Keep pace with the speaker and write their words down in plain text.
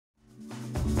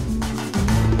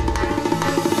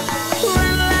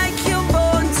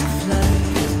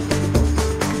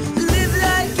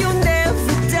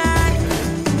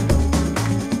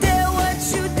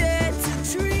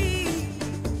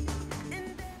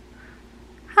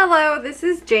Hello, this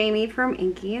is Jamie from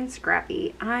Inky and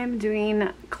Scrappy. I'm doing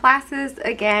classes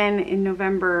again in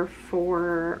November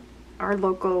for our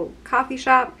local coffee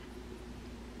shop.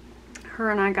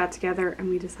 Her and I got together and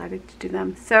we decided to do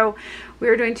them. So we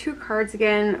are doing 2 cards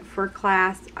again for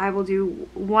class. I will do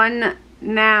one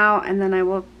now and then I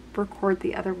will record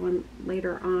the other one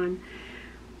later on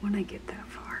when I get that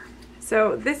far.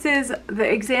 So this is the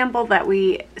example that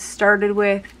we started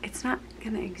with. It's not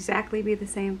gonna exactly be the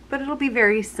same, but it'll be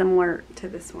very similar to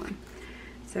this one.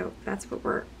 So that's what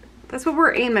we're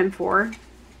aiming for.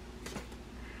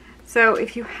 So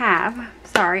if you have,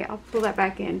 sorry, I'll pull that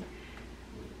back in.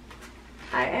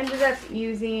 I ended up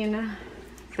using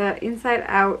the Inside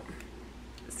Out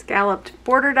Scalloped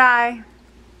border die.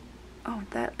 Oh,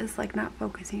 that is like not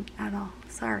focusing at all,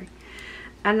 sorry.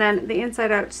 And then the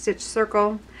Inside Out Stitch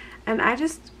Circle, and I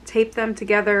just taped them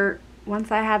together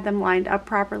once I had them lined up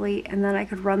properly, and then I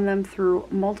could run them through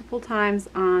multiple times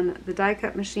on the die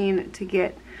cut machine to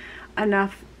get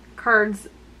enough card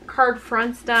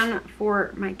fronts done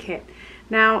for my kit.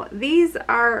 Now these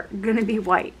are gonna be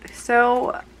white,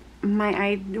 so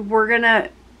we're gonna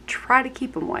try to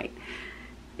keep them white.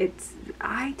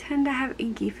 I tend to have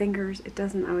inky fingers. It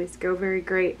doesn't always go very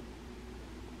great,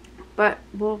 but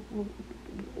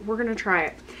we're gonna try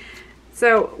it.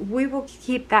 So we will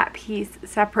keep that piece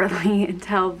separately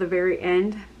until the very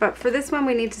end. But for this one,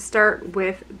 we need to start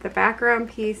with the background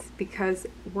piece because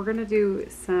we're gonna do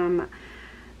I'm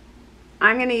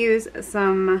gonna use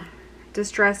some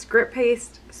distressed grit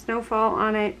paste, snowfall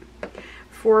on it.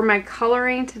 For my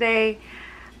coloring today,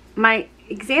 my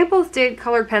examples did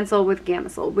colored pencil with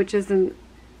Gamsol, which is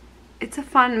it's a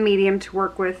fun medium to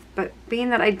work with, but being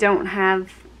that I don't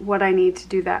have what I need to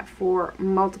do that for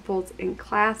multiples in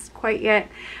class quite yet,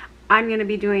 I'm going to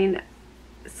be doing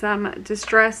some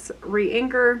Distress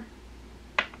Re-Inker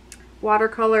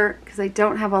watercolor because I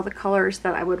don't have all the colors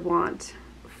that I would want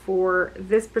for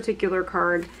this particular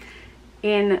card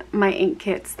in my ink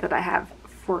kits that I have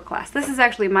for class. This is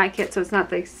actually my kit, so it's not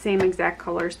the same exact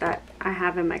colors that I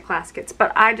have in my class kits,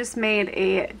 but I just made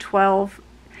a 12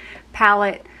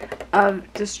 palette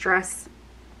of Distress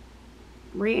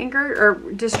Re-Inker or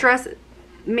Distress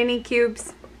mini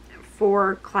cubes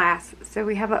for class. So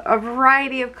we have a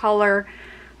variety of color,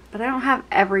 but I don't have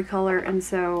every color, and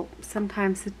so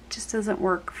sometimes it just doesn't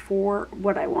work for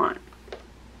what I want.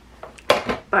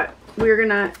 But we're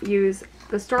gonna use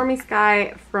the Stormy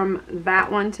Sky from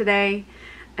that one today,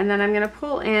 and then I'm gonna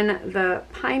pull in the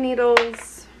pine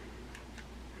needles.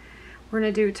 We're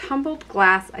gonna do Tumbled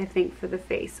Glass, I think, for the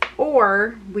face,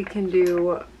 or we can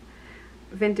do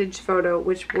Vintage Photo,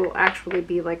 which will actually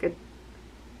be like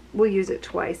we'll use it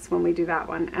twice when we do that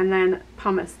one, and then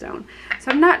pumice stone.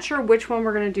 So I'm not sure which one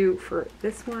we're gonna do for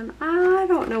this one. I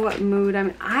don't know what mood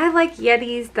I'm in. I like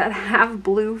Yetis that have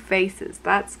blue faces.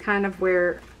 That's kind of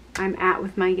where I'm at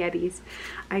with my Yetis.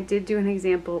 I did do an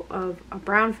example of a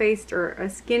brown faced or a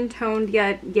skin toned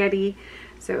Yeti.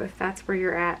 So if that's where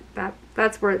you're at,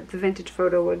 that's where the Vintage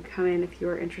Photo would come in if you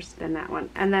were interested in that one.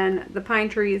 And then the pine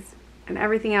trees and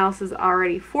everything else is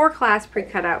already for class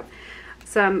pre-cut out.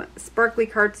 Some sparkly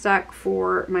cardstock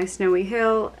for my snowy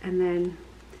hill, and then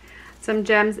some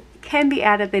gems can be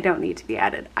added. They don't need to be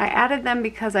added. I added them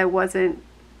because I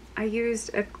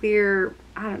used a clear,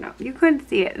 I don't know, you couldn't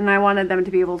see it, and I wanted them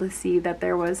to be able to see that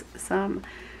there was some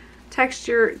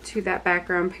texture to that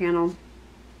background panel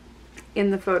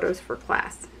in the photos for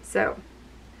class. So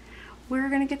we're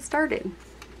gonna get started.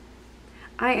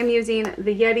 I am using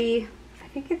the Yeti, I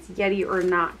think it's Yeti or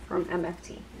Not from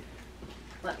MFT.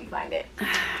 Let me find it.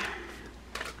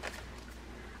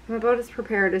 I'm about as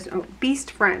prepared as,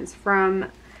 Beast Friends from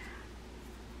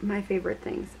My Favorite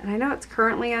Things. And I know it's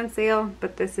currently on sale,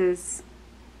 but this is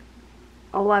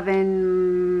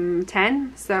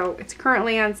 $11.10, so it's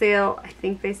currently on sale. I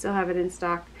think they still have it in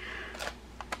stock,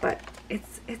 but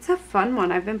it's a fun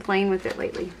one. I've been playing with it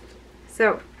lately.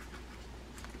 So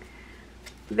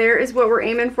there is what we're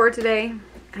aiming for today,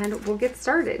 and we'll get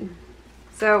started.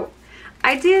 So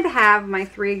I did have my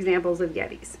 3 examples of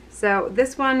Yetis. So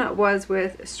this one was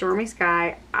with Stormy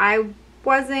Sky. I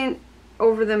wasn't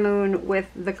over the moon with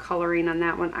the coloring on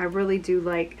that one. I really do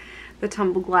like the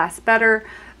Tumbled Glass better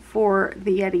for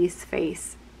the Yeti's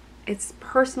face. It's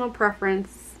personal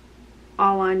preference,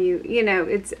 all on you. You know,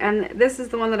 and this is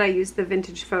the one that I used, the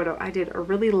Vintage Photo. I did a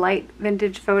really light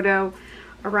Vintage Photo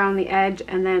around the edge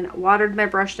and then watered my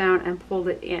brush down and pulled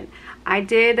it in. I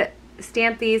did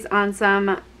stamp these on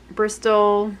some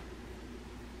Bristol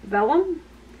vellum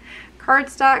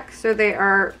cardstock, so they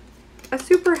are a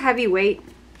super heavy weight.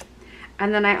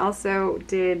 And then I also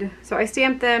did, so I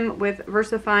stamped them with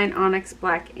VersaFine Onyx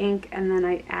black ink, and then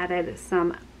I added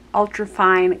some ultra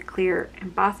fine clear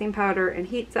embossing powder and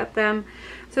heat set them.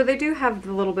 So they do have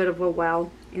a little bit of a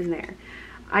well in there.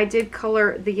 I did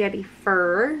color the Yeti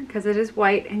fur because it is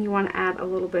white and you want to add a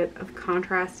little bit of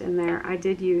contrast in there. I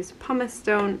did use pumice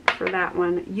stone for that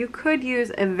one. You could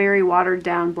use a very watered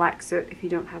down black soot if you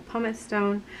don't have pumice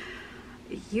stone.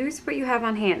 Use what you have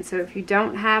on hand. So if you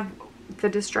don't have the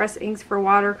distress inks for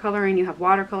watercoloring, you have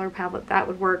watercolor palette, that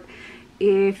would work.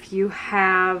 If you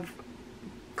have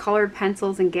colored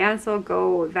pencils and Gansel,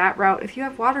 go that route. If you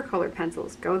have watercolor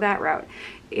pencils, go that route.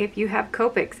 If you have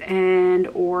Copics and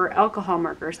or alcohol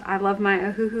markers, I love my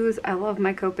Ohuhus, I love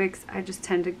my Copics. I just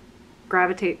tend to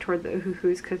gravitate toward the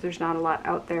Ohuhus because there's not a lot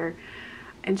out there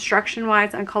instruction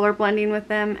wise on color blending with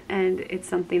them, and it's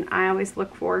something I always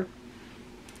look for,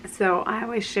 so I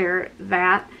always share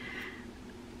that.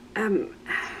 Do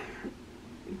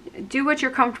what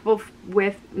you're comfortable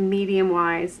with medium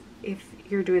wise if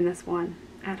you're doing this one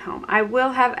at home. I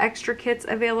will have extra kits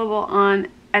available on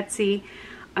Etsy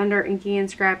under Inky and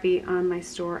Scrappy on my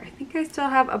store. I think I still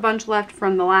have a bunch left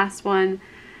from the last one.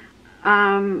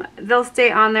 They'll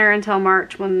stay on there until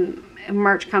March. When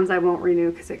March comes, I won't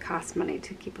renew because it costs money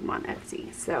to keep them on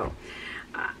Etsy. So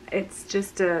it's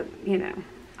just a, you know,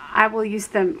 I will use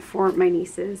them for my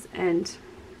nieces and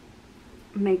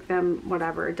make them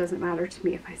whatever. It doesn't matter to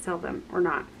me if I sell them or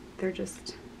not. They're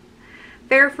just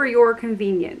there for your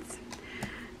convenience.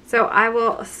 So I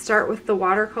will start with the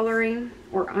watercoloring,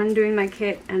 or undoing my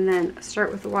kit, and then start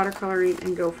with the watercoloring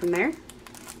and go from there.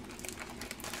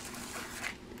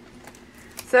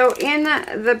 So in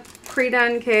the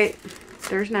pre-done kit,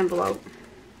 there's an envelope.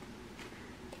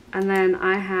 And then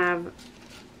I have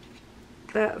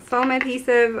the foam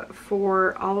adhesive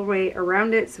for all the way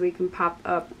around it so we can pop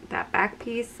up that back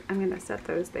piece. I'm going to set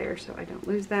those there so I don't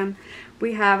lose them.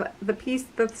 We have the piece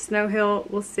that the snow hill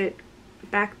will sit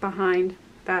back behind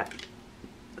that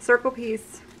circle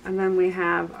piece, and then we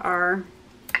have our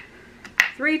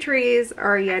 3 trees,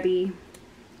 our Yeti,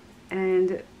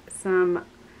 and some,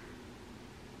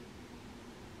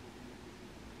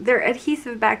 they're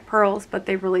adhesive back pearls, but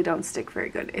they really don't stick very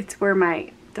good. It's where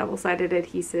my double-sided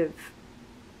adhesive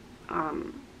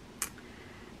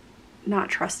not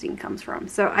trusting comes from.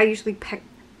 So I usually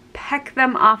peck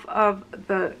them off of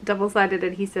the double-sided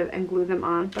adhesive and glue them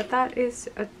on, but that is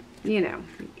a, you know,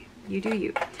 you do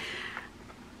you.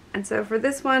 And so for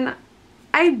this one,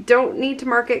 I don't need to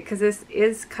mark it because this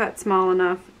is cut small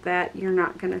enough that you're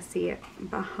not going to see it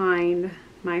behind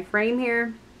my frame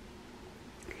here.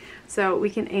 So we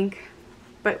can ink,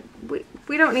 but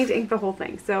we don't need to ink the whole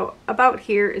thing. So about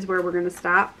here is where we're going to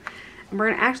stop. And we're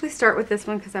going to actually start with this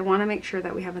one because I want to make sure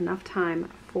that we have enough time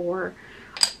for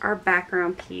our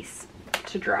background piece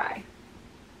to dry.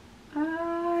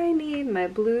 I need my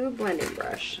blue blending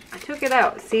brush. I took it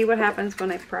out. See what happens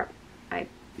when I prep.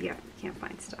 Yeah, can't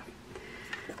find stuff.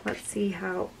 Let's see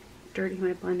how dirty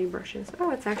my blending brush is.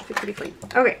 Oh, it's actually pretty clean.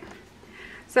 Okay,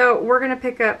 so we're going to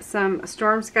pick up some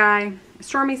stormy sky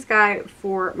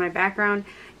for my background.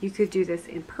 You could do this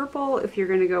in purple if you're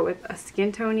going to go with a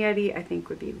skin tone Yeti. I think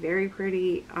would be very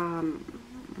pretty.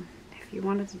 If you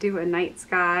wanted to do a night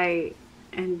sky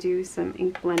and do some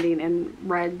ink blending in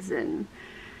reds and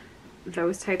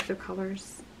those types of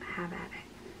colors, have at it.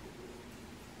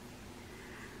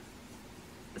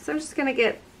 So I'm just going to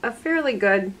get a fairly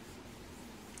good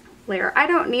layer. I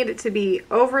don't need it to be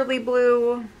overly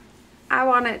blue. I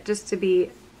want it just to be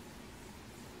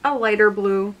a lighter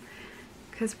blue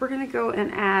because we're going to go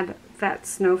and add that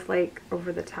snowflake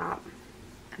over the top.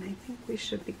 And I think we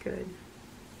should be good.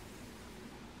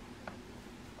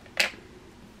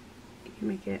 You can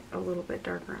make it a little bit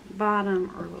darker on the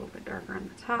bottom or a little bit darker on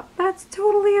the top. That's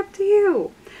totally up to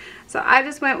you. So I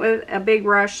just went with a big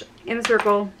brush in a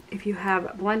circle. If you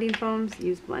have blending foams,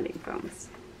 use blending foams.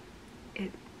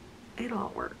 It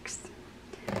all works.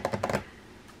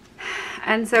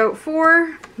 And so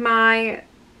for my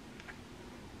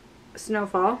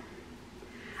snowfall,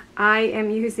 I am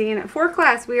using, for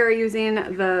class, we are using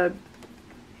the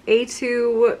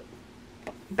A2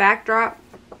 backdrop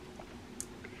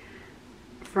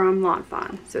from Lawn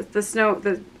Fawn. So it's the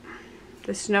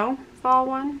snowfall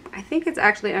one. I think it's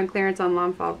actually on clearance on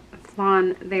Lawn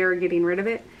Fawn. They are getting rid of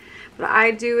it. But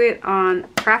I do it on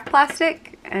craft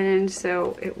plastic, and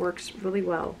so it works really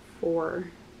well for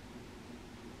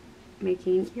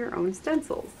making your own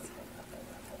stencils.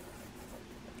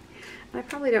 I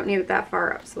probably don't need it that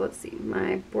far up, so let's see.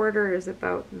 My border is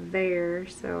about there,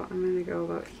 so I'm going to go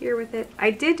about here with it.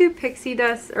 I did do pixie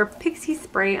dust or pixie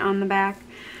spray on the back.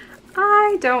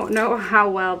 I don't know how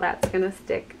well that's going to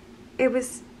stick. It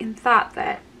was in thought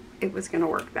that it was going to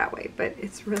work that way, but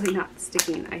it's really not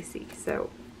sticking, I see. So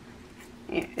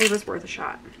it was worth a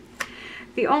shot.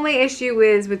 The only issue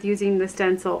is with using the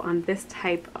stencil on this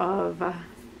type of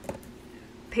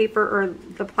paper or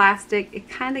the plastic, it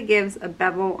kind of gives a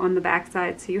bevel on the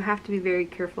backside, so you have to be very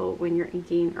careful when you're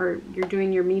inking or you're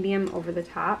doing your medium over the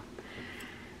top.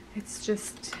 It's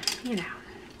just, you know.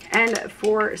 And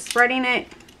for spreading it,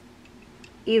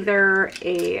 either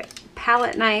a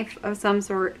palette knife of some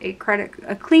sort, a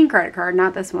clean credit card,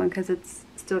 not this one because it's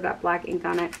still got black ink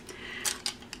on it.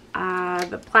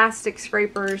 The plastic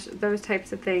scrapers, those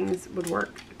types of things would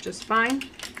work just fine.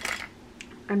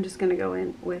 I'm just going to go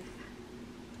in with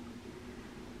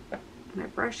my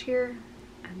brush here,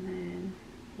 and then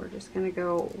we're just going to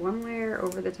go one layer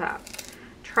over the top.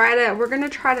 We're going to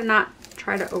try to not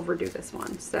try to overdo this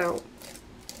one, so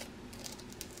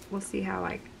we'll see how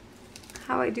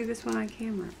I do this one on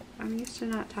camera. I'm used to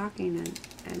not talking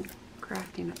and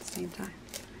crafting at the same time.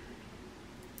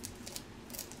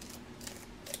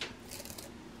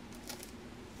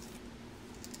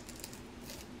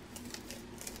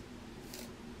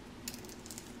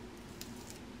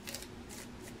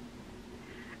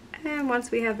 And once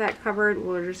we have that covered,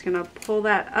 we're just going to pull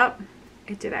that up.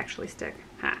 It did actually stick.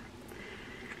 Ha.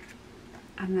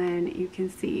 And then you can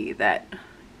see that,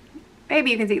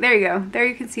 maybe you can see, there you go. There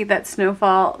you can see that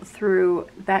snowfall through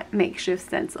that makeshift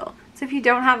stencil. So if you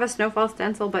don't have a snowfall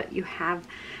stencil, but you have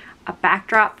a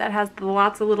backdrop that has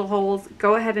lots of little holes,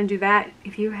 go ahead and do that.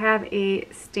 If you have a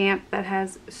stamp that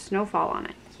has snowfall on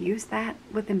it, use that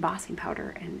with embossing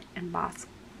powder and emboss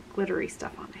glittery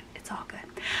stuff on it. It's all good.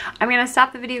 I'm going to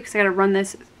stop the video because I got to run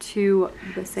this to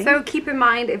the sink. So keep in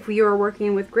mind, if you are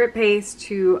working with grit paste,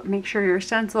 to make sure your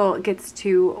stencil gets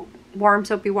to warm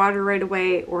soapy water right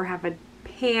away, or have a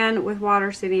pan with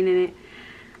water sitting in it.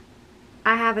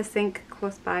 I have a sink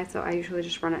close by, so I usually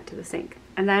just run it to the sink.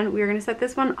 And then we're going to set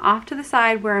this one off to the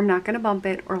side where I'm not going to bump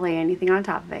it or lay anything on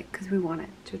top of it because we want it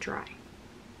to dry.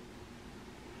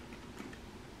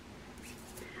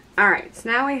 Alright, so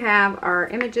now we have our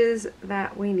images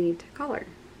that we need to color.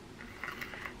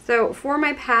 So for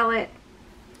my palette,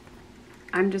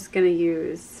 I'm just going to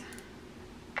use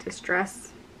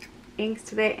Distress inks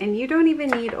today, and you don't even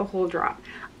need a whole drop.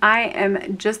 I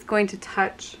am just going to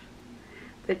touch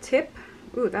the tip,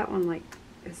 ooh, that one like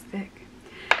is thick,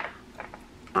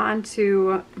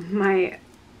 onto my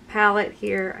palette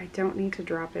here. I don't need to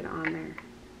drop it on there.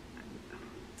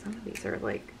 Some of these are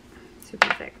like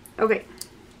super thick. Okay.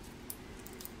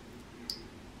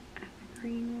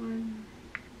 Green one,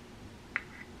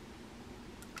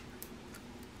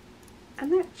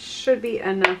 and that should be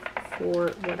enough for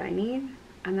what I need.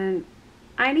 And then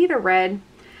I need a red,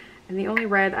 and the only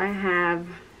red I have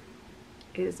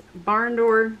is Barn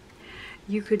Door.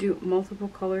 You could do multiple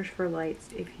colors for lights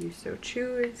if you so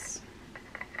choose.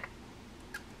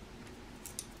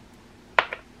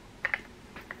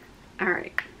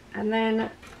 Alright, and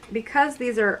then because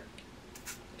these are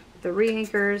the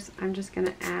re-inkers, I'm just going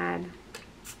to add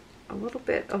a little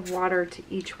bit of water to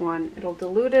each one. It'll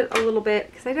dilute it a little bit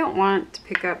because I don't want to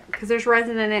pick up, because there's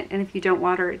resin in it, and if you don't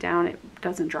water it down, it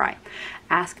doesn't dry.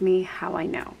 Ask me how I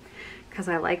know, because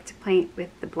I like to paint with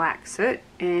the black soot,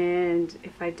 and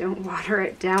if I don't water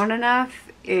it down enough,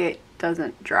 it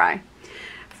doesn't dry.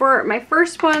 For my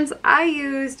first ones, I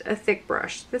used a thick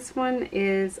brush. This one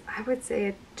is, I would say,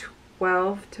 a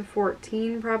 12 to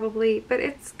 14 probably, but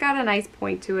it's got a nice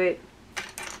point to it.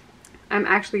 I'm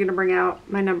actually going to bring out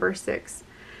my number 6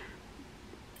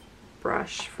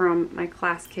 brush from my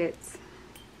class kits.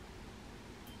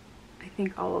 I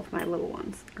think all of my little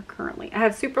ones are currently, I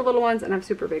have super little ones and I have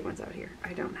super big ones out here.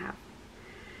 I don't have,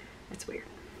 it's weird.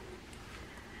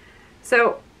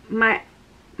 So my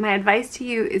advice to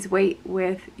you is wait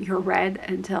with your red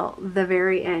until the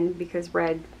very end, because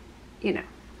red, you know,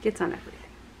 gets on everything.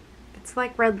 It's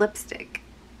like red lipstick.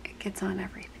 It gets on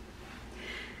everything.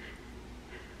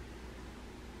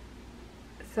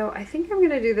 So I think I'm going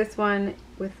to do this one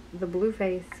with the blue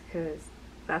face because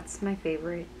that's my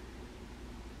favorite.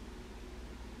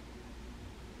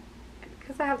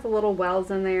 Because I have the little wells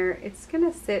in there, it's going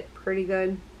to sit pretty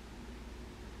good.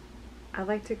 I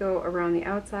like to go around the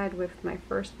outside with my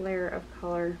first layer of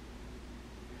color.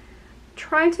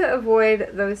 Trying to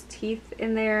avoid those teeth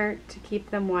in there to keep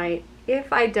them white.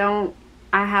 If I don't,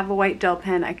 I have a white gel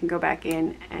pen. I can go back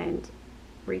in and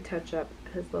retouch up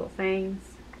his little fangs.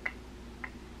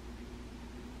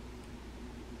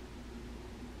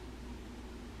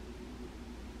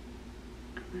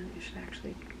 And I should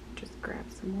actually just grab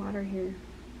some water here.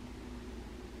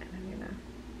 And I'm gonna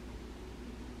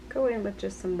go in with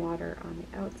just some water on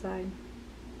the outside.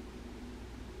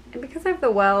 And because I have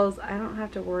the wells, I don't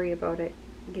have to worry about it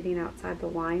getting outside the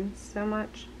line so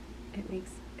much.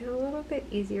 it's a little bit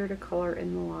easier to color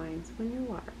in the lines when you're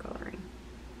watercoloring.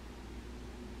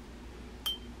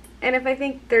 And if I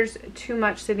think there's too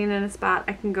much sitting in a spot,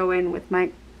 I can go in with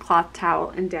my cloth towel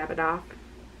and dab it off.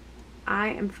 I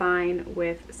am fine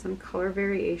with some color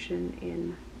variation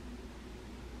in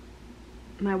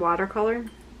my watercolor.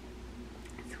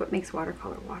 It's what makes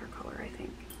watercolor watercolor, I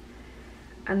think.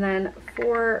 And then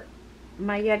for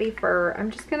my Yeti fur,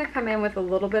 I'm just going to come in with a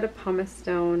little bit of pumice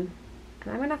stone,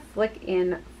 and I'm going to flick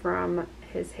in from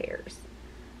his hairs.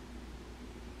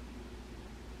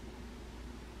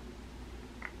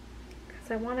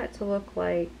 I want it to look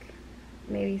like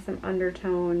maybe some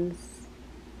undertones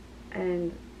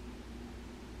and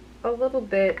a little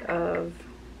bit of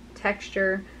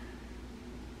texture,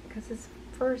 because his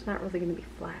fur is not really going to be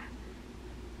flat.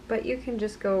 But you can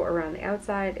just go around the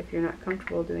outside if you're not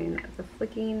comfortable doing the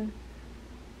flicking.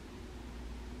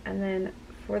 And then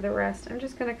for the rest, I'm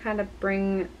just going to kind of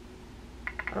bring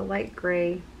a light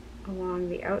gray along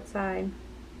the outside.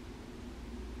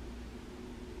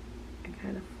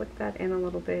 Kind of flick that in a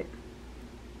little bit.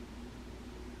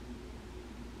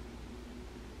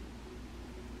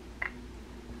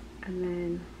 And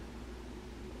then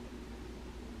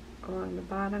along the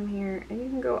bottom here, and you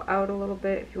can go out a little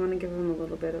bit if you want to give them a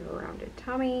little bit of a rounded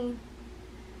tummy.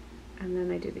 And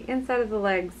then I do the inside of the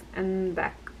legs and the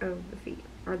back of the feet,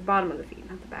 or the bottom of the feet,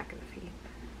 not the back of the feet.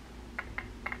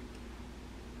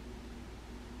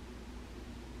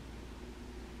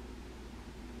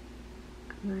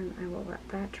 And then I will let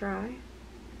that dry.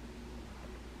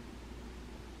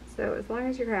 So as long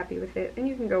as you're happy with it, and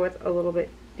you can go with a little bit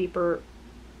deeper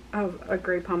of a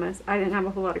gray pumice. I didn't have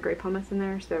a whole lot of gray pumice in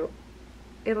there, so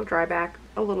it'll dry back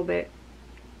a little bit.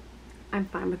 I'm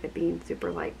fine with it being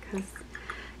super light because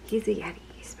he's a Yeti.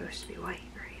 He's supposed to be white,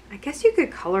 right? I guess you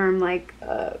could color him like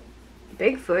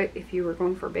Bigfoot if you were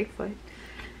going for Bigfoot.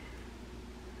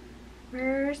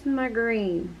 Where's my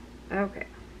green? Okay.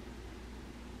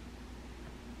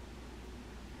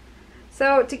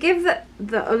 So to give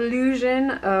the illusion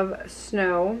of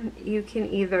snow, you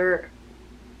can either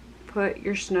put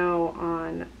your snow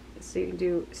on, so you can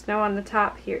do snow on the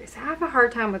top here. So I have a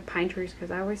hard time with pine trees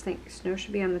because I always think snow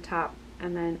should be on the top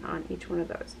and then on each one of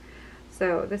those.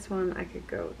 So this one I could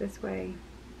go this way,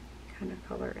 kind of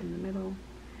color in the middle,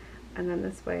 and then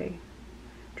this way.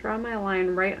 Draw my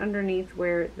line right underneath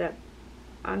where that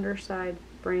underside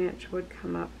branch would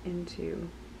come up into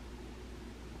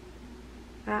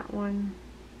that one.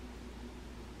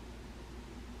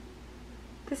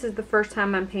 This is the first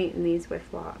time I'm painting these with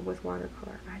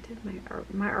watercolor. I did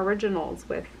my originals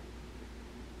with,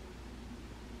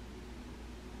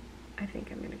 I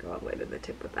think I'm going to go all the way to the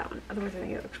tip with that one, otherwise I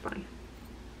think it looks funny.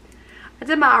 I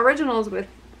did my originals with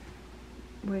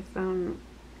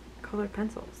colored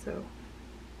pencils, so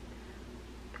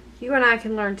you and I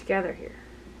can learn together here.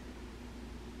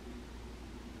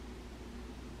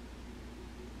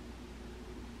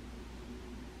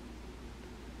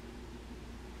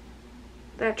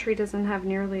 That tree doesn't have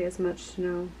nearly as much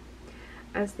snow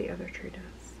as the other tree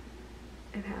does.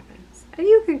 It happens. And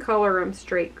you can color them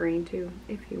straight green too,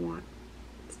 if you want.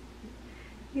 It's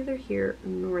neither here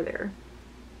nor there.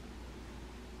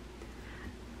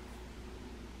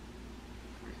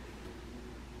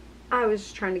 I was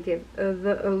just trying to give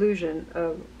the illusion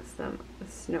of some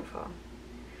snowfall.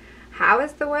 How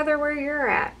is the weather where you're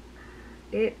at?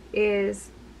 It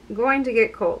is going to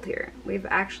get cold here. We've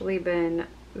actually been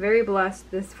very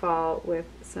blessed this fall with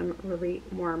some really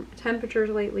warm temperatures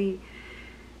lately,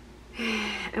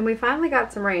 and we finally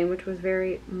got some rain, which was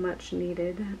very much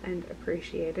needed and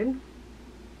appreciated.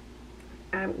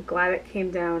 I'm glad it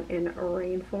came down in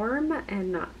rain form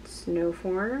and not snow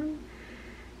form,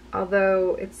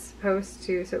 although it's supposed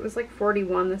to. So it was like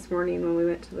 41 this morning when we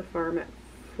went to the farm at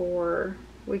 4.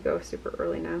 We go super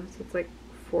early now, so it's like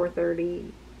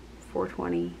 4:30,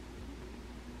 4:20.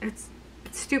 It's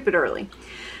stupid early.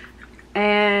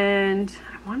 And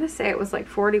I want to say it was like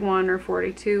 41 or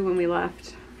 42 when we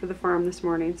left for the farm this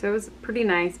morning. So it was pretty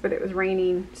nice, but it was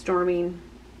raining, storming,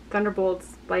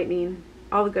 thunderbolts, lightning,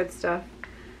 all the good stuff.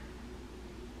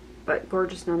 But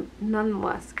gorgeous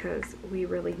nonetheless, because we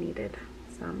really needed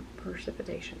some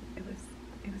precipitation. It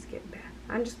was getting bad.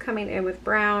 I'm just coming in with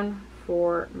brown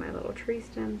for my little tree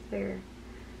stems there.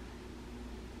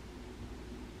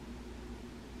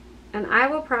 And I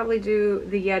will probably do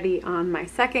the Yeti on my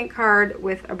second card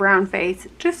with a brown face,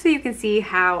 just so you can see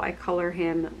how I color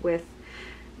him with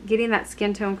getting that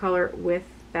skin tone color with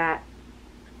that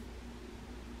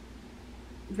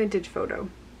vintage photo.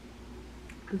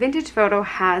 Vintage photo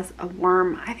has a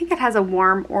warm, I think it has a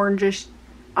warm orangish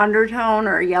undertone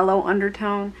or a yellow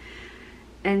undertone.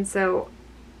 And so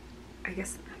I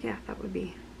guess, yeah, that would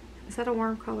be, is that a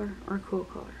warm color or a cool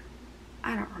color?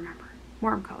 I don't remember.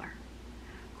 Warm color.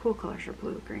 Cool colors are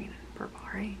blue, green, and purple,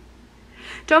 right?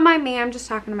 Don't mind me, I'm just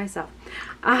talking to myself.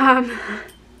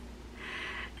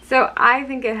 So I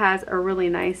think it has a really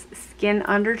nice skin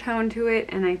undertone to it,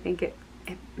 and I think it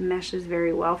meshes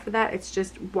very well for that. It's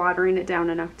just watering it down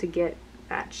enough to get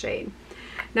that shade.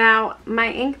 Now,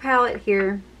 my ink palette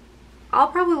here, I'll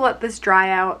probably let this dry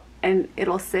out and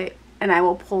it'll sit, and I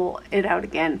will pull it out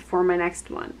again for my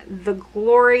next one. The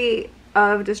glory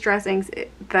of Distress Inks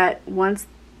that once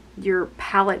your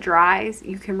palette dries,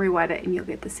 you can re-wet it and you'll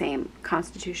get the same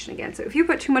constitution again. So if you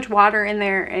put too much water in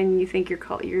there and you think your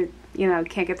color, you know,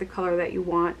 can't get the color that you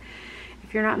want,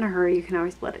 if you're not in a hurry, you can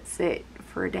always let it sit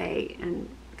for a day and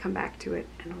come back to it,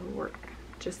 and it'll work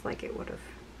just like it would have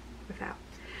without.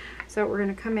 So we're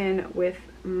going to come in with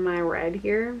my red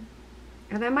here,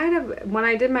 and I might have, when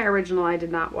I did my original, I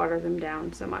did not water them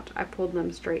down so much. I pulled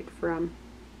them straight from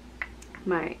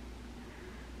my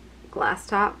glass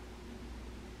top,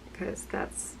 because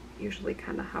that's usually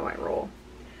kind of how I roll.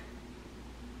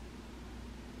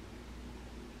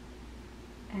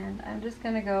 And I'm just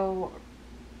going to go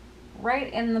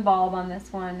right in the bulb on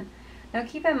this one. Now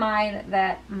keep in mind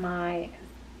that my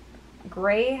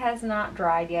gray has not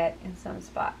dried yet in some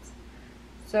spots.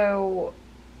 So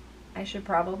I should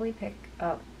probably pick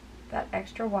up that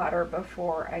extra water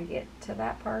before I get to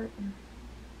that part.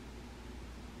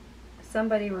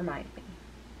 Somebody remind me.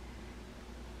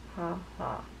 Ha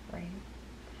ha, right?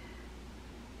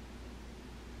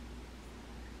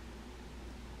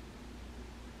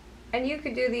 And you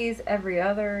could do these every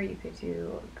other. You could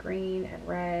do green and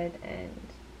red and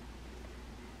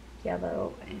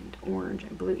yellow and orange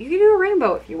and blue. You could do a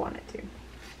rainbow if you wanted to.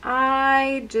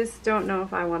 I just don't know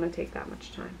if I want to take that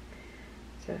much time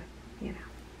to, you know,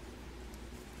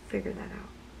 figure that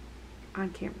out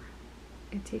on camera.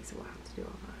 It takes a while to do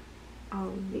all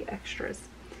of the extras.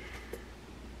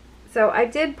 So I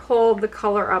did pull the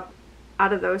color up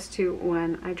out of those two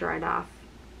when I dried off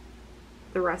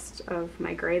the rest of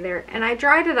my gray there, and I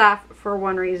dried it off for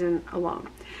one reason alone.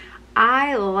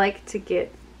 I like to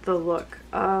get the look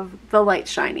of the light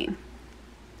shining.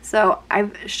 So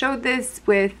I've showed this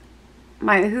with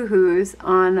my hoo-hoos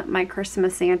on my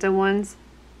Christmas Santa ones,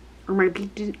 or my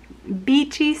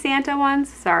beachy Santa ones,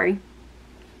 sorry.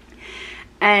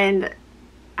 And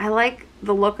I like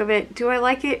the look of it. Do I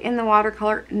like it in the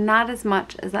watercolor? Not as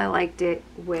much as I liked it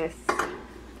with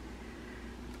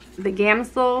the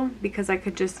Gamsol, because I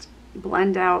could just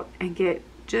blend out and get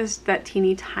just that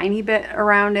teeny tiny bit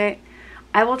around it.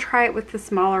 I will try it with the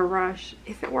smaller brush.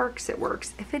 If it works, it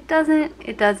works. If it doesn't,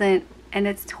 it doesn't. And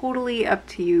it's totally up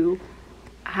to you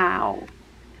how,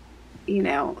 you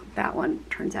know, that one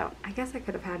turns out. I guess I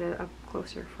could have had it up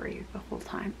closer for you the whole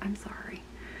time. I'm sorry.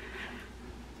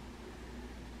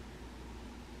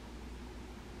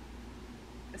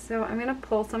 So I'm going to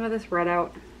pull some of this red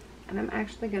out, and I'm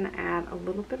actually going to add a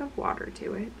little bit of water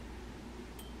to it,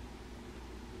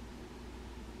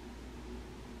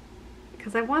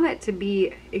 because I want it to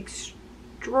be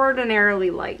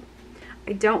extraordinarily light.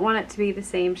 I don't want it to be the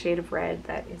same shade of red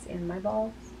that is in my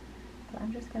balls. But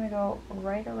I'm just going to go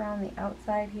right around the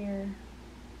outside here,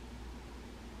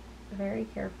 very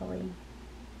carefully.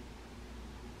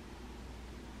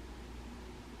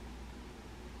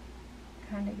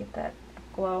 Kind of get that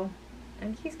glow.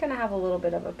 And he's going to have a little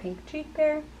bit of a pink cheek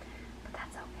there, but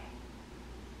that's okay.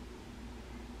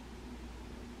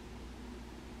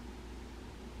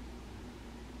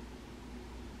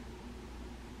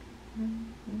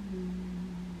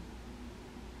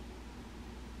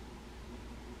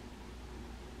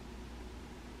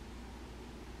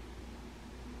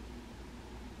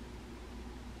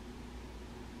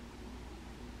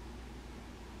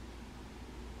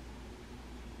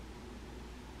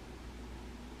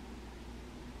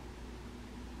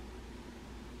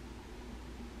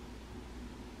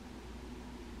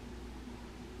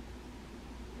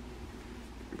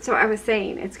 So I was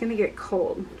saying, it's going to get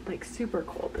cold, like super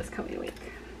cold this coming week.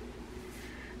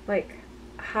 Like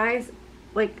highs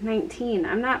like 19.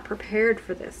 I'm not prepared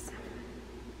for this.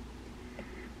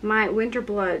 My winter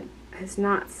blood has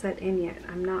not set in yet.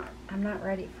 I'm not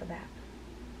ready for that.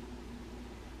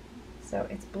 So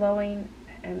it's blowing,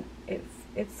 and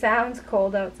it sounds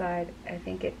cold outside. I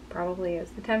think it probably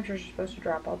is. The temperatures are supposed to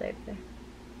drop all day today.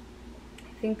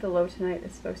 I think the low tonight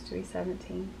is supposed to be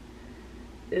 17.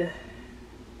 Ugh.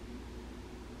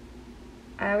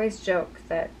 I always joke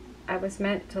that I was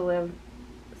meant to live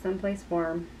someplace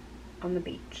warm on the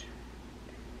beach.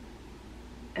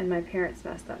 And my parents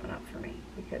messed that one up for me,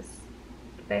 because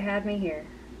they had me here.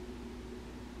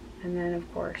 And then,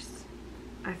 of course,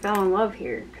 I fell in love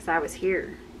here because I was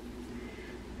here.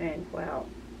 And well,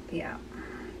 yeah,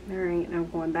 there ain't no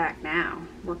going back now.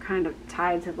 We're kind of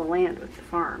tied to the land with the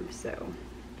farm, so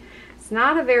it's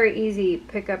not a very easy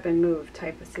pick up and move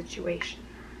type of situation.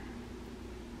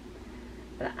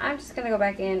 But I'm just gonna go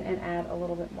back in and add a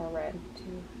little bit more red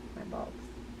to my bulbs.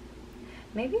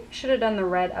 Maybe I should have done the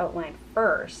red outline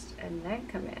first and then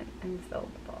come in and fill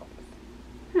the bulbs.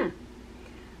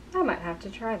 I might have to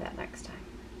try that next time.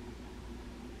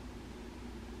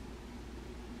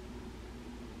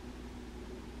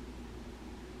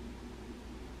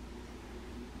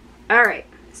 All right,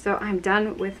 so I'm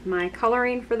done with my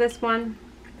coloring for this one.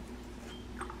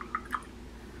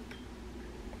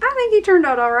 I think he turned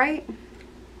out all right.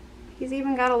 He's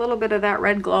even got a little bit of that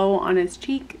red glow on his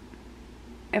cheek,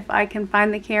 if I can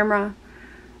find the camera.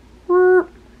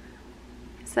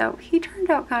 So he turned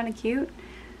out kind of cute.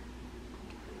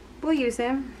 We'll use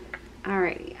him.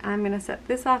 Alrighty, I'm gonna set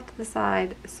this off to the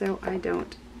side so I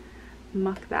don't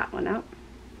muck that one up.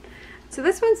 So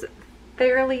this one's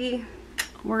fairly,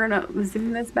 we're gonna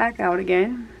zoom this back out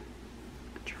again.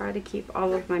 Try to keep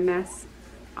all of my mess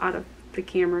out of the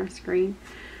camera screen.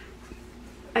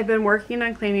 I've been working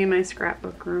on cleaning my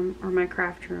scrapbook room, or my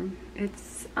craft room.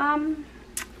 It's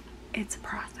a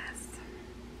process.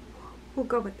 We'll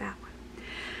go with that one.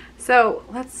 So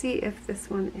let's see if this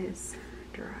one is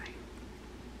dry.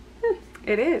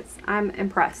 It is. I'm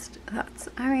impressed.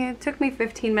 I mean, it took me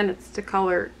 15 minutes to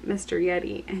color Mr.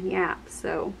 Yeti and Yap,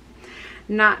 so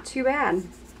not too bad.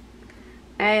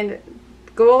 And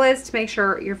the goal is to make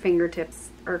sure your fingertips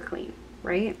are clean,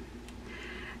 right?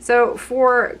 So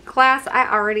for class,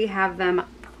 I already have them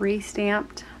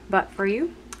pre-stamped, but for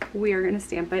you, we are going to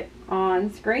stamp it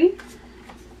on screen.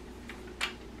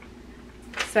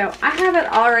 So I have it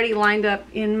already lined up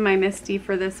in my Misti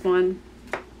for this one,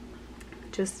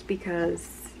 just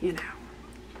because, you know,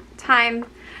 time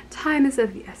is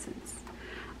of the essence.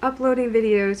 Uploading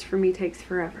videos for me takes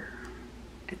forever.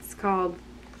 It's called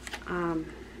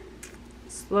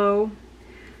slow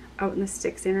out in the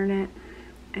sticks internet,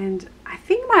 and I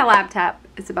think my laptop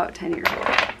is about 10 years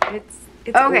old. It's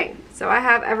okay. Old. So I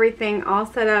have everything all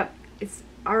set up. It's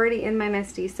already in my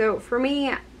Misti. So for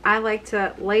me, I like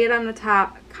to lay it on the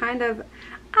top, kind of,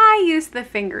 I use the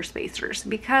finger spacers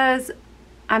because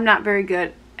I'm not very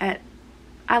good at,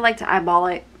 I like to eyeball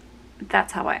it.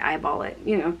 That's how I eyeball it,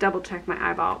 you know, double check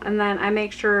my eyeball. And then I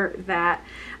make sure that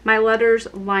my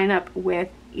letters line up with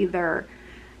either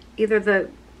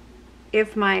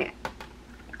if my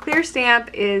clear stamp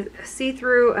is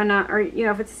see-through, or, you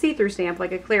know, if it's a see-through stamp,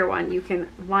 like a clear one, you can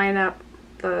line up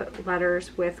the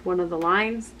letters with one of the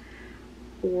lines,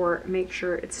 or make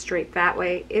sure it's straight that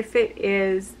way. If it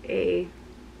is a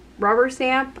rubber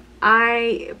stamp,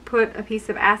 I put a piece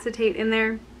of acetate in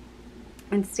there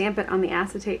and stamp it on the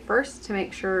acetate first to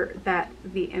make sure that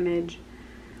the image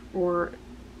or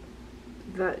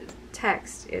the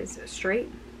text is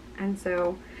straight. And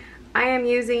so I am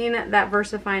using that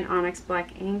VersaFine Onyx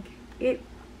Black ink. It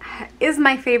is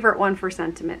my favorite one for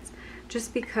sentiments,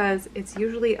 just because it's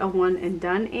usually a one and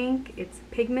done ink. It's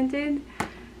pigmented.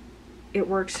 It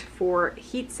works for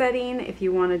heat setting. If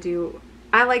you want to do,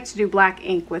 I like to do black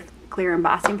ink with clear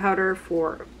embossing powder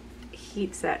for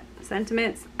heat set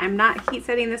sentiments. I'm not heat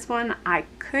setting this one. I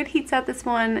could heat set this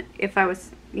one if I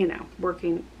was, you know,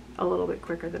 working a little bit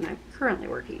quicker than I'm currently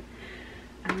working.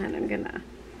 And then I'm gonna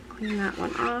clean that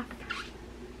one off,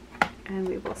 and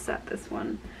we will set this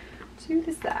one to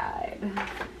the side.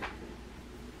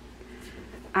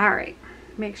 All right,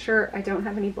 make sure I don't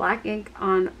have any black ink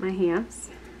on my hands.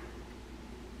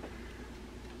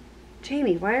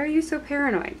 Jamie, why are you so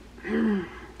paranoid?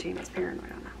 Jamie's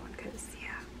paranoid on that one because,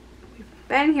 yeah, we've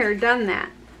been here, done that.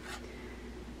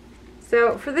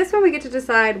 So for this one, we get to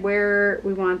decide where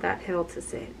we want that hill to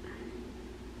sit.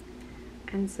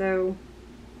 And so,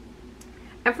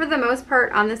 and for the most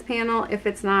part on this panel, if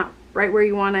it's not right where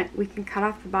you want it, we can cut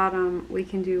off the bottom. We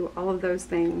can do all of those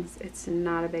things. It's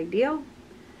not a big deal.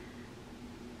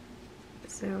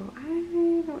 So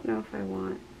I don't know if I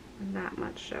want that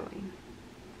much showing.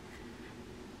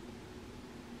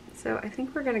 So I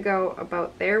think we're going to go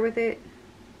about there with it,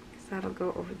 because that'll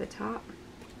go over the top.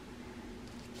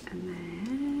 And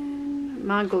then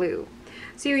my glue.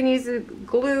 So you can use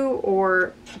glue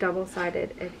or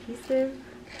double-sided adhesive.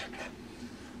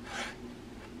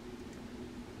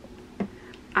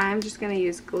 I'm just going to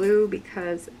use glue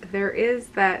because there is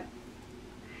that,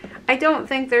 I don't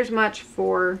think there's much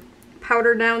for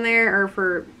powder down there, or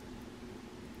for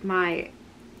my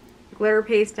glitter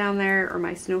paste down there, or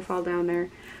my snowfall down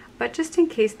there. But just in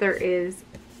case there is,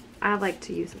 I like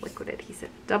to use liquid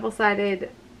adhesive. Double-sided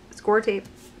score tape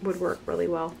would work really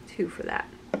well too for that.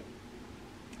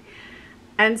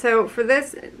 And so for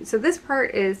this, this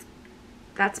part is,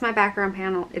 that's my background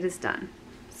panel. It is done.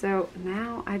 So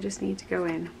now I just need to go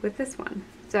in with this one.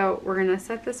 So we're going to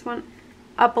set this one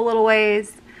up a little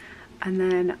ways, and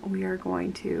then we are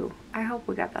going to, I hope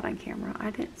we got that on camera. I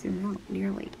didn't zoom out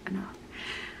nearly enough.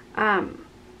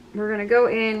 We're going to go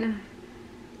in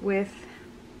with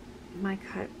my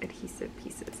cut adhesive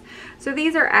pieces. So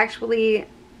these are actually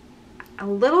a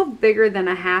little bigger than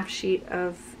a half sheet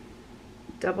of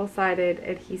double-sided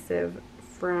adhesive,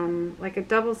 from like a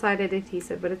double-sided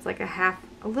adhesive, but it's like a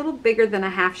little bigger than a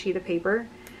half sheet of paper.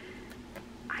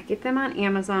 I get them on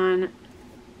Amazon.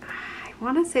 I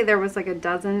want to say there was like a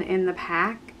dozen in the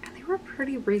pack, and they were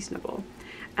pretty reasonable.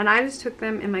 And I just took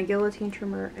them in my guillotine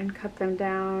trimmer and cut them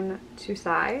down to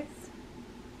size.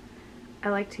 I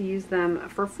like to use them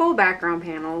for full background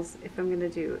panels if I'm going to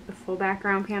do the full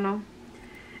background panel.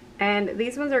 And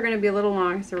these ones are going to be a little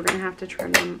long, so we're going to have to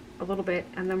trim them a little bit,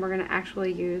 and then we're going to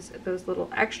actually use those little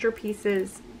extra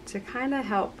pieces to kind of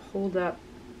help hold up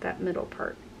that middle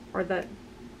part, or the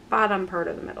bottom part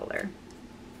of the middle there.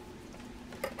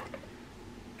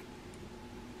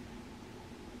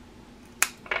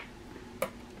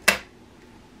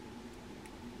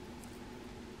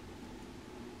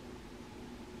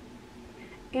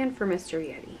 And for Mr.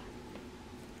 Yeti.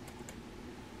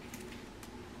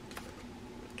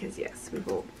 Because yes, we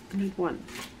will need one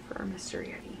for our Mr.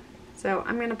 Yeti. So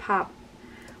I'm going to pop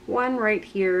one right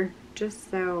here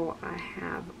just so I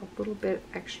have a little bit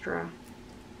extra,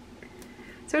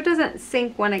 so it doesn't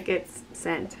sink when it gets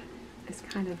sent. Is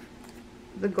kind of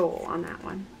the goal on that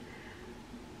one.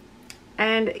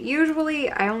 And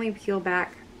usually I only peel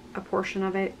back a portion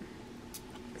of it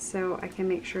so I can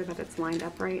make sure that it's lined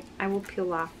up right. I will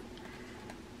peel off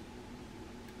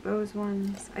those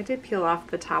ones. I did peel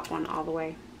off the top one all the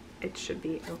way. It should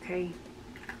be okay.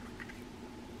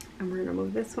 And we're going to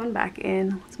move this one back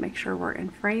in. Let's make sure we're in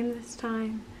frame this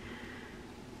time.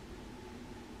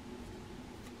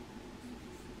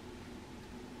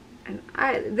 And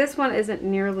this one isn't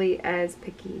nearly as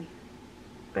picky,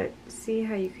 but see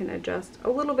how you can adjust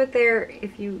a little bit there.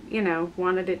 If you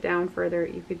wanted it down further,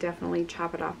 you could definitely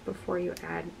chop it off before you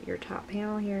add your top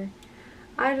panel here.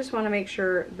 I just want to make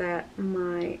sure that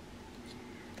my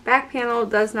back panel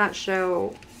does not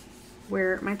show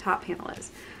where my top panel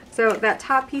is. So that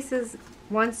top piece is,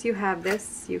 once you have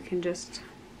this, you can just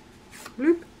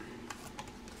loop.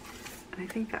 And I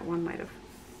think that one might have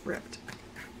ripped.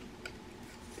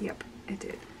 Yep, it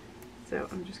did. So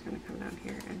I'm just going to come down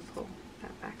here and pull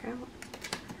that back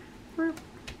out.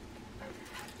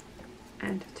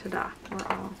 And ta-da,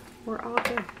 we're all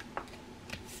good.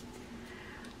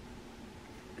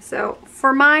 So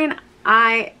for mine,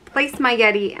 I place my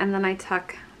Yeti and then I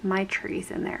tuck my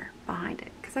trees in there behind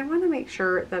it, because I want to make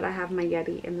sure that I have my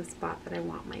Yeti in the spot that I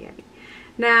want my Yeti.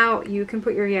 Now you can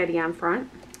put your Yeti on front.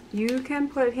 You can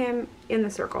put him in the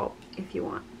circle if you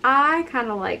want. I kind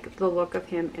of like the look of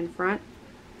him in front,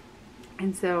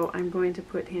 and so I'm going to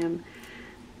put him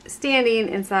standing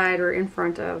inside or in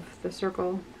front of the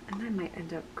circle, and I might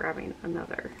end up grabbing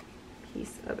another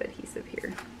piece of adhesive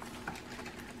here.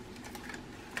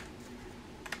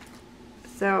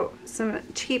 So some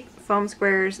cheap foam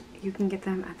squares, you can get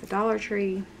them at the Dollar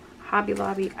Tree, Hobby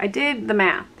Lobby. I did the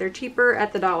math. They're cheaper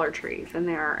at the Dollar Tree than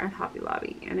they are at Hobby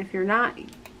Lobby. And if you're not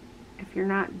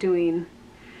doing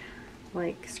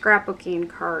like scrapbooking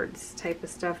cards type of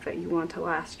stuff that you want to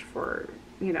last for,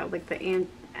 like the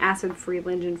acid-free,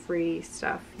 lignin-free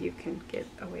stuff, you can get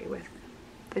away with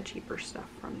the cheaper stuff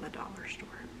from the dollar store.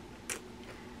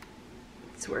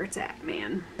 That's where it's at,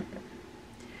 man.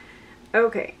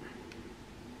 Okay.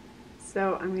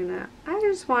 So I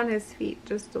just want his feet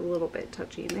just a little bit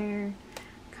touching there.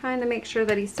 Kind of make sure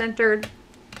that he's centered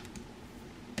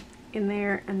in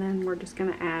there, and then we're just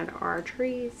going to add our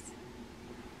trees.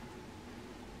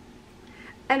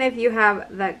 And if you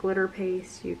have that glitter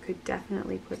paste, you could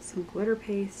definitely put some glitter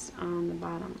paste on the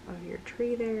bottom of your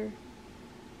tree there.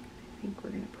 I think we're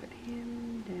going to put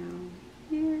him down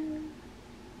here.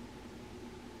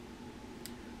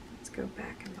 Let's go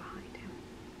back and behind him.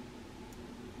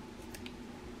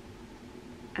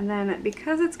 And then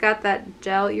because it's got that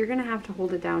gel, you're going to have to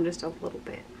hold it down just a little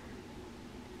bit.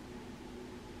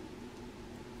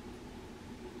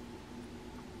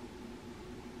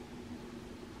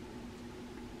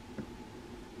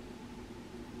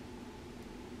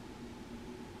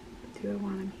 Do I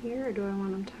want him here or do I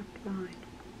want him tucked behind?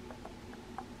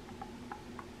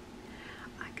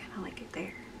 I kind of like it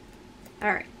there.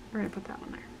 Alright, we're going to put that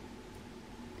one there.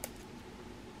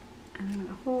 And I'm going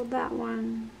to hold that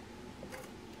one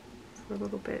for a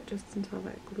little bit just until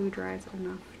that glue dries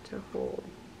enough to hold.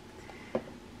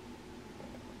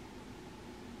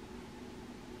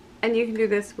 And you can do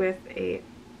this with a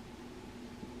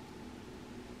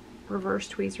reverse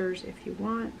tweezers if you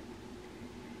want.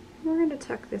 We're going to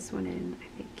tuck this one in, I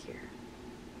think, here.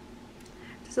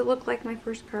 Does it look like my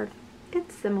first card?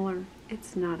 It's similar.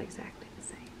 It's not exactly the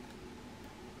same.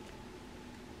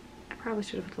 I probably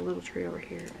should have put the little tree over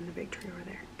here and the big tree over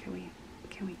there. Can we,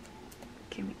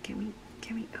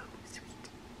 oh, sweet.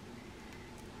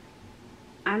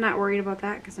 I'm not worried about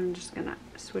that because I'm just going to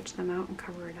switch them out and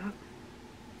cover it up.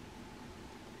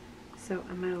 So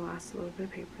I might have lost a little bit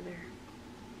of paper there.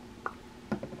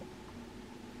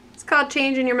 It's called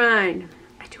changing your mind.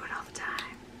 I do it all the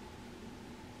time.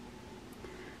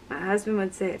 My husband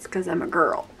would say it's because I'm a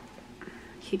girl.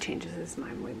 He changes his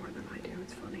mind way more than I do.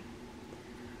 It's funny.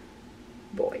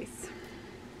 Boys.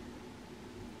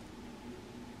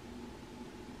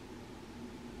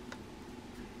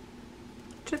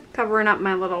 Just covering up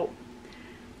my little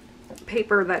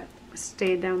paper that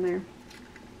stayed down there.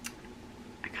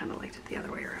 I kind of liked it the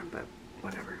other way around, but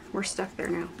whatever. We're stuck there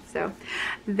now. So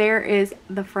there is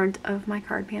the front of my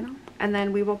card panel. And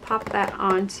then we will pop that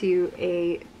onto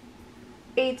a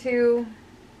A2.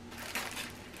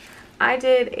 I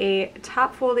did a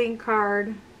top folding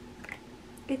card.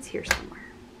 It's here somewhere.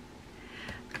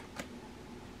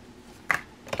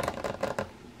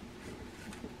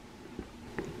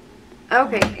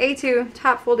 Okay, A2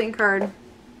 top folding card.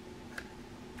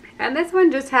 And this one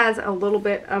just has a little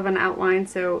bit of an outline,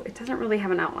 so it doesn't really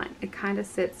have an outline. It kind of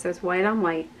sits, so it's white on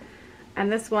white. And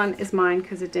this one is mine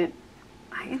because it didn't,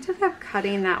 I ended up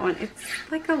cutting that one. It's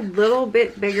like a little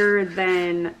bit bigger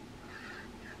than,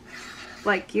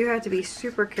 like you have to be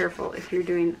super careful if you're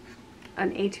doing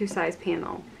an A2 size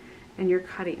panel and you're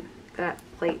cutting that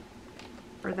plate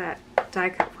or that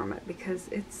die cut from it because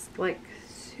it's like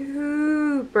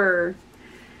super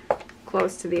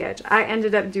close to the edge. I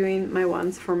ended up doing my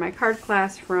ones for my card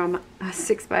class from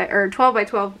 12 by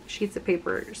 12 sheets of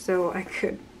paper so I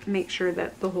could make sure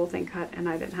that the whole thing cut and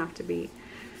I didn't have to be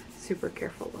super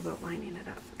careful about lining it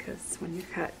up because when you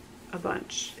cut a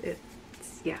bunch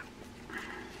it's, yeah,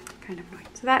 kind of annoying.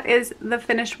 So that is the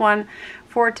finished one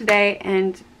for today,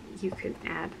 and you can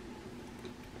add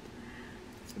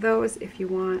those if you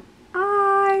want.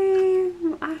 I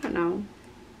don't know.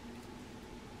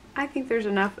 I think there's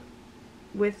enough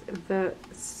with the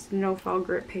snowfall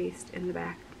grit paste in the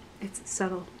back. It's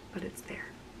subtle, but it's there.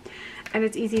 And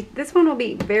it's easy. This one will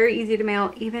be very easy to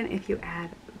mail even if you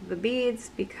add the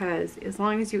beads, because as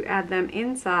long as you add them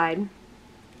inside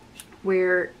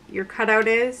where your cutout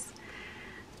is,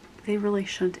 they really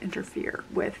shouldn't interfere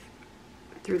with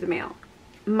through the mail.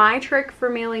 My trick for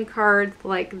mailing cards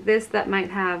like this that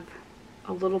might have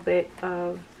a little bit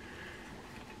of,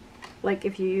 like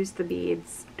if you use the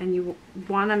beads and you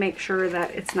want to make sure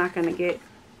that it's not going to get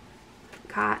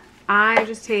caught, I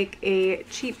just take a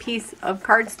cheap piece of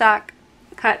cardstock,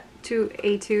 cut to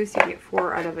A2 so you get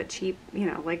 4 out of a cheap, you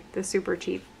know, like the super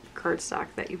cheap cardstock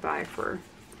that you buy for,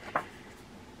 I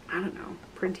don't know,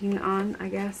 printing on, I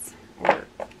guess, or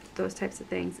those types of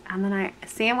things. And then I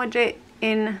sandwich it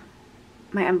in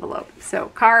my envelope. So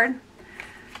card,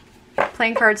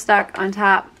 plain cardstock on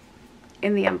top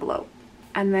in the envelope.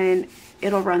 And then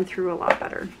it'll run through a lot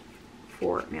better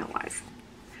for mail-wise.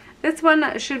 This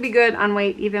one should be good on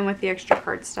weight even with the extra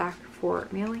cardstock for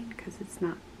mailing because it's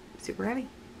not super heavy.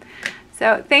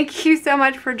 So thank you so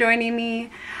much for joining me.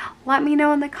 Let me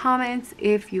know in the comments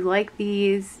if you like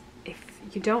these. If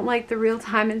you don't like the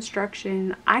real-time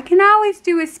instruction, I can always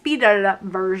do a speeded up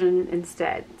version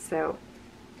instead. So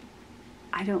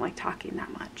I don't like talking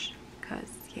that much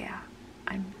because, yeah,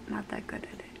 I'm not that good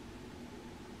at it.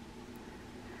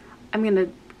 I'm going to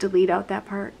delete out that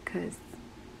part because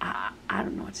I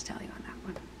don't know what to tell you on that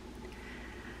one.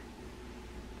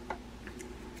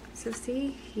 So see,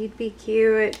 he'd be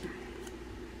cute.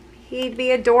 He'd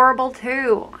be adorable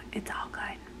too. It's all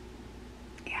good.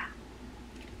 Yeah.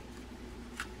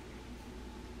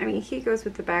 I mean, he goes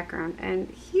with the background, and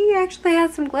he actually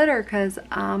has some glitter because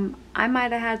I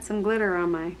might have had some glitter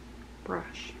on my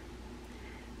brush.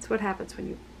 It's what happens when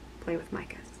you play with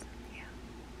micas.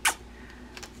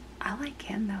 I like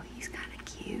him though. He's kind of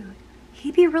cute.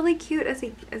 He'd be really cute as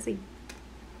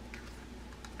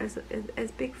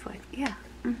Bigfoot. Yeah.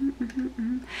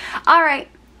 All right.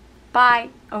 Bye.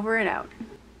 Over and out.